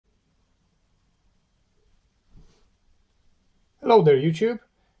Hello there, YouTube.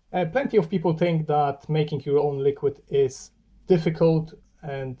 Plenty of people think that making your own liquid is difficult,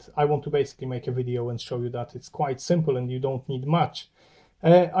 and I want to basically make a video and show you that it's quite simple and you don't need much.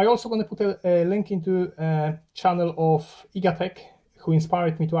 I also want to put a link into a channel of Igatech, who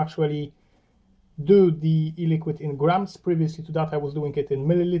inspired me to actually do the e-liquid in grams. Previously to that I was doing it in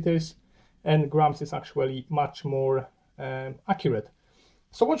milliliters, and grams is actually much more accurate.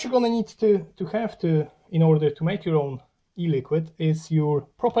 So what you're going to need to have in order to make your own e-liquid is your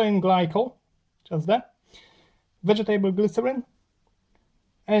propylene glycol, just that, vegetable glycerin,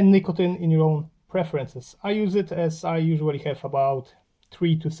 and nicotine in your own preferences. I use it as I usually have about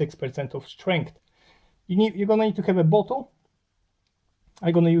 3 to 6% of strength. You're gonna need to have a bottle.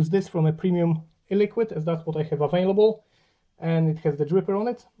 I'm gonna use this from a premium e-liquid, as that's what I have available, and it has the dripper on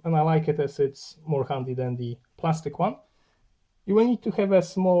it, and I like it as it's more handy than the plastic one. You will need to have a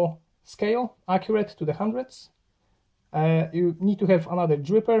small scale, accurate to the hundreds. You need to have another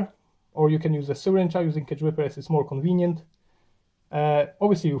dripper, or you can use a syringe. I'm using a dripper as it's more convenient.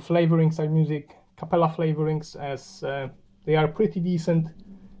 Obviously your flavorings, I'm using Capella flavorings, as they are pretty decent,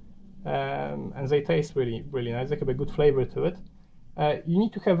 and they taste really nice. They have a good flavor to it. You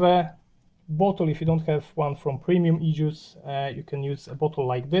need to have a bottle. If you don't have one from premium e-juice, you can use a bottle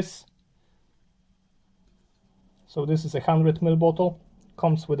like this. So this is a 100 ml bottle,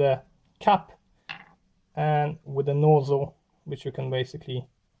 comes with a cap and with a nozzle, which you can basically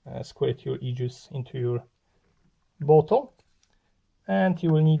squirt your e-juice into your bottle. And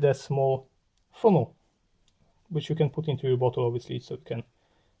you will need a small funnel, which you can put into your bottle, obviously, so you can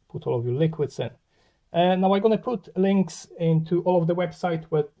put all of your liquids in. Now I'm going to put links into all of the website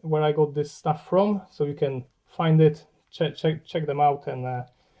where I got this stuff from, so you can find it, check them out, and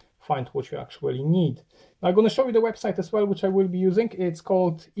find what you actually need. Now I'm going to show you the website as well, which I will be using. It's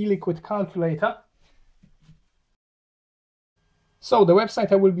called e-liquid calculator. So the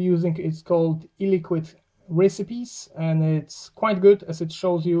website I will be using is called e-liquid recipes, and it's quite good as it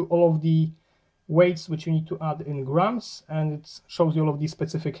shows you all of the weights which you need to add in grams, and it shows you all of the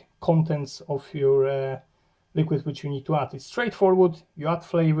specific contents of your liquid which you need to add. It's straightforward. You add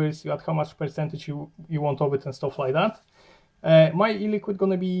flavors, you add how much percentage you want of it and stuff like that. My e-liquid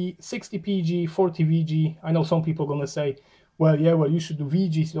gonna be 60 pg, 40 vg. I know some people gonna say, well, yeah, well, you should do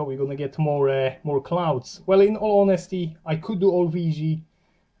VG, so we're gonna get more clouds. Well, in all honesty, I could do all VG,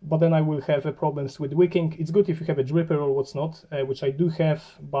 but then I will have problems with wicking. It's good if you have a dripper or what's not, which I do have,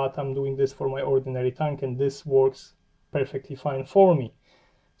 but I'm doing this for my ordinary tank, and this works perfectly fine for me.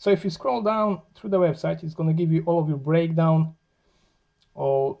 So if you scroll down through the website, it's gonna give you all of your breakdown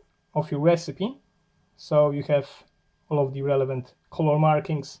of your recipe. So you have all of the relevant color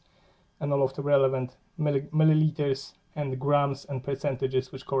markings and all of the relevant milliliters and grams and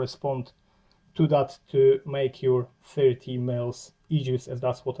percentages which correspond to that to make your 30 ml e-juice, as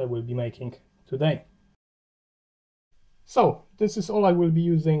that's what I will be making today. So this is all I will be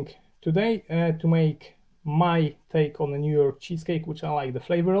using today to make my take on the New York cheesecake, which I like the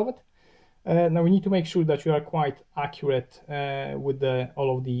flavor of it. Now we need to make sure that you are quite accurate with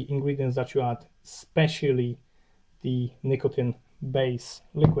all of the ingredients that you add, especially the nicotine base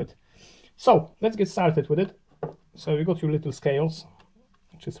liquid. So let's get started with it. So you got your little scales,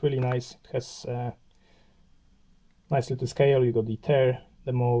 which is really nice. It has a nice little scale. You got the tare,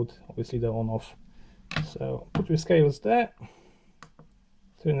 the mode, obviously the on-off. So put your scales there,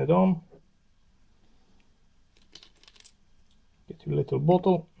 turn it on, get your little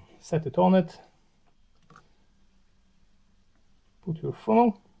bottle, set it on it, put your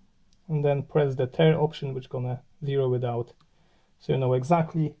funnel, and then press the tare option, which is gonna zero it out, so you know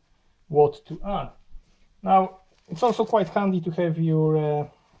exactly what to add. Now it's also quite handy to have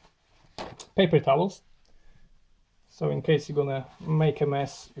your paper towels, so in case you're gonna make a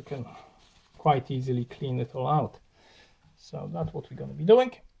mess, you can quite easily clean it all out. So that's what we're gonna be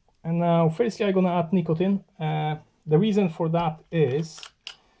doing. And now firstly I'm gonna add nicotine. The reason for that is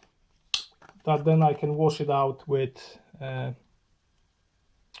that then I can wash it out with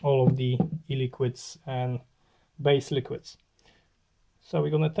all of the e-liquids and base liquids. So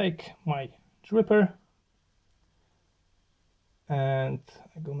we're gonna take my dripper, and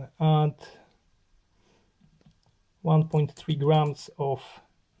I'm gonna add 1.3 grams of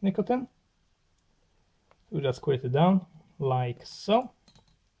nicotine. We just squirt it down like so,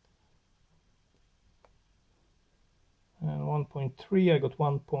 and 1.3, I got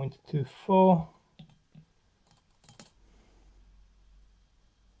 1.24,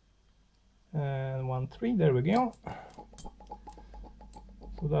 and 1.3, there we go.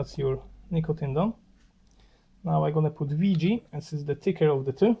 So that's your nicotine done. Now I'm gonna put VG, this is the thicker of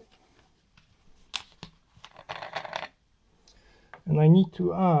the two. and I need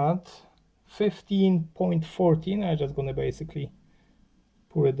to add 15.14. I'm just gonna basically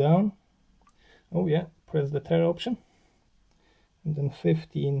pour it down. Oh yeah, press the tear option, and then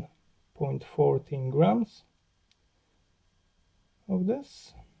 15.14 grams of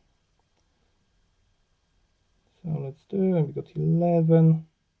this. So let's do, and we got 11,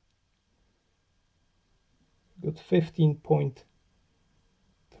 we got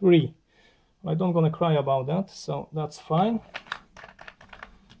 15.3. I don't gonna cry about that, so that's fine.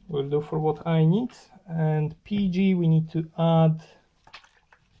 Will do for what I need. And PG, we need to add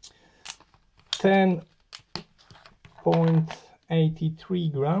 10.83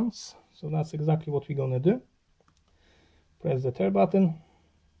 grams. So that's exactly what we're gonna do. Press the tear button.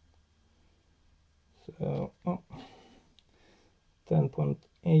 So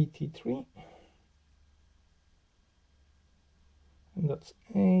 10.83, and that's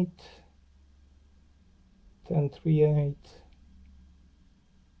 8, 10.38,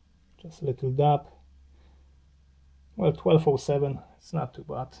 just a little dab. Well, 12.07, it's not too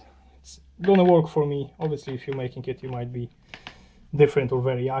bad. It's gonna work for me. Obviously, if you're making it, you might be different or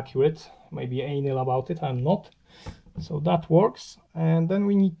very accurate, maybe anal about it. I'm not. So that works. And then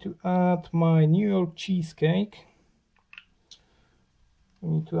we need to add my New York cheesecake. We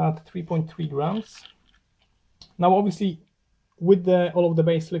need to add 3.3 grams. Now obviously with all of the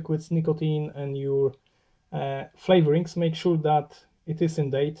base liquids, nicotine and your flavorings, make sure that it is in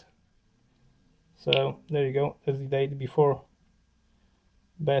date. So there you go, there's the date before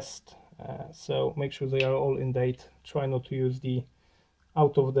best. So make sure they are all in date. Try not to use the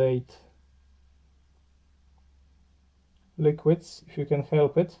out of date liquids if you can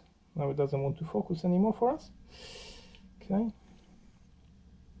help it. Now it doesn't want to focus anymore for us. Okay,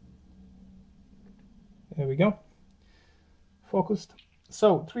 there we go, focused.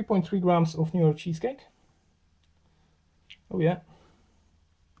 So 3.3 grams of New York cheesecake. Oh yeah,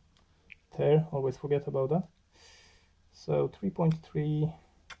 tear, always forget about that. So 3.3,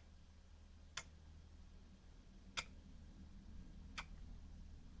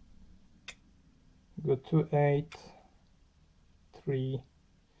 go to 8, 3,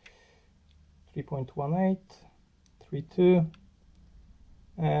 3.18, 3.2,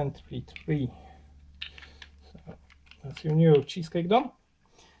 and 3.3. So that's your New York cheesecake done.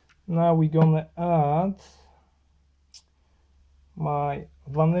 Now we're gonna add my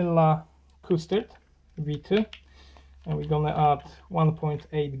vanilla custard V2, and we're gonna add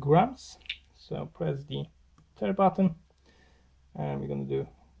 1.8 grams. So press the tear button, and we're gonna do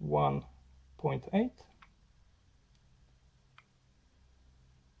 1.8.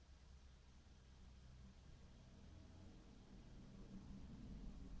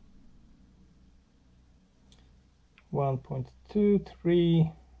 One point 2,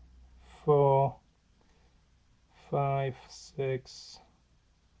 3, 4, 5, 6,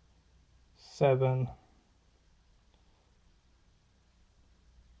 7,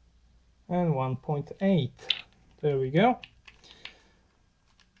 and 1.8. There we go.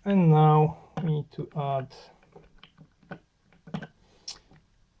 And now we need to add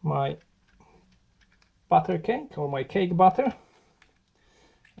my butter cake, or my cake butter,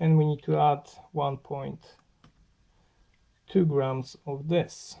 and we need to add 1.2 grams of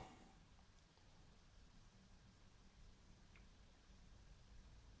this.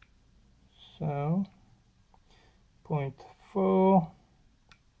 So 0.4,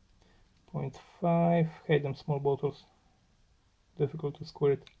 0.5, hate them small bottles, difficult to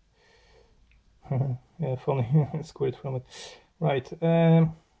squirt. Yeah, funny, squirt from it. Right,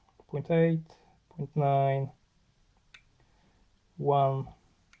 0.8, 0.9,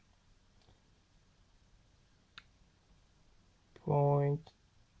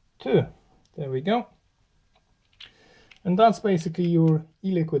 1.2. There we go. And that's basically your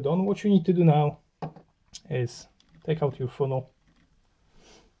e-liquid done. What you need to do now is take out your funnel,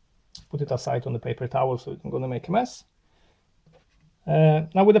 put it aside on the paper towel so it's not going to make a mess.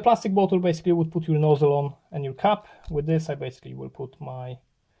 Now with the plastic bottle, basically you would put your nozzle on and your cap. With this, I basically will put my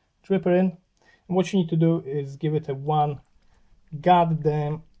dripper in. And what you need to do is give it a one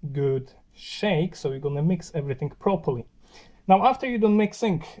goddamn good shake, so you're going to mix everything properly. Now after you're done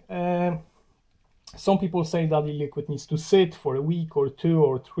mixing, some people say that the liquid needs to sit for a week or 2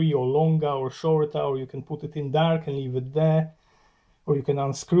 or 3 or longer or shorter, or you can put it in dark and leave it there, or you can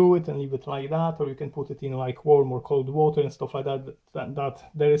unscrew it and leave it like that, or you can put it in like warm or cold water and stuff like that.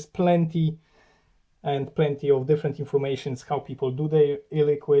 There is plenty of different informations how people do their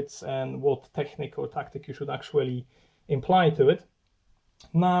e-liquids and what technique or tactic you should actually imply to it.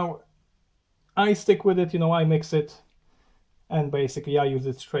 Now I stick with it, I mix it, and basically I use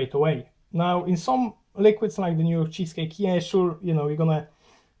it straight away. Now in some liquids like the New York cheesecake, yeah, sure, you know, you're gonna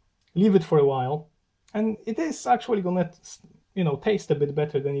leave it for a while, and it is actually gonna, you know, taste a bit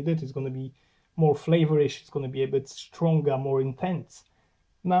better than it did. It's gonna be more flavorish, it's gonna be a bit stronger, more intense.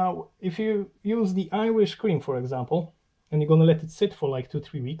 Now, if you use the Irish cream, for example, and you're gonna let it sit for like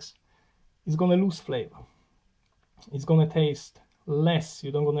 2-3 weeks, it's gonna lose flavor. It's gonna taste less.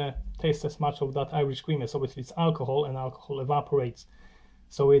 You're not gonna taste as much of that Irish cream, as obviously it's alcohol, and alcohol evaporates,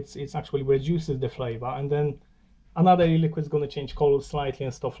 so it's actually reduces the flavor, and then another liquid is going to change color slightly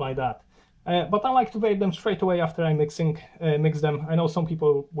and stuff like that. But I like to vape them straight away after I mix them. I know some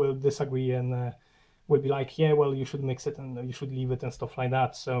people will disagree and will be like, yeah, well, you should mix it and you should leave it and stuff like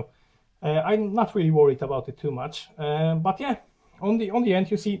that. So I'm not really worried about it too much. But yeah, on the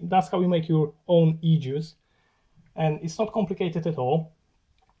end, you see, that's how you make your own e-juice, and it's not complicated at all.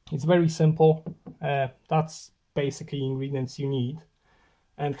 It's very simple. That's basically ingredients you need.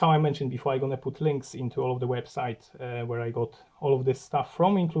 And how I mentioned before, I'm going to put links into all of the websites where I got all of this stuff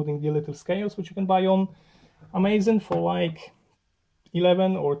from, including the little scales, which you can buy on Amazon for like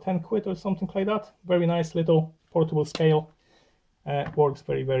 11 or 10 quid or something like that. Very nice little portable scale. Works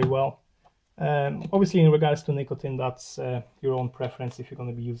very, very well. Obviously, in regards to nicotine, that's your own preference if you're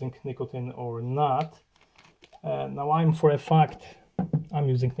going to be using nicotine or not. Now, I'm for a fact I'm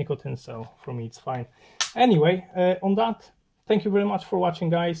using nicotine, so for me it's fine. Anyway, on that, thank you very much for watching,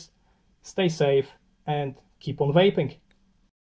 guys. Stay safe and keep on vaping.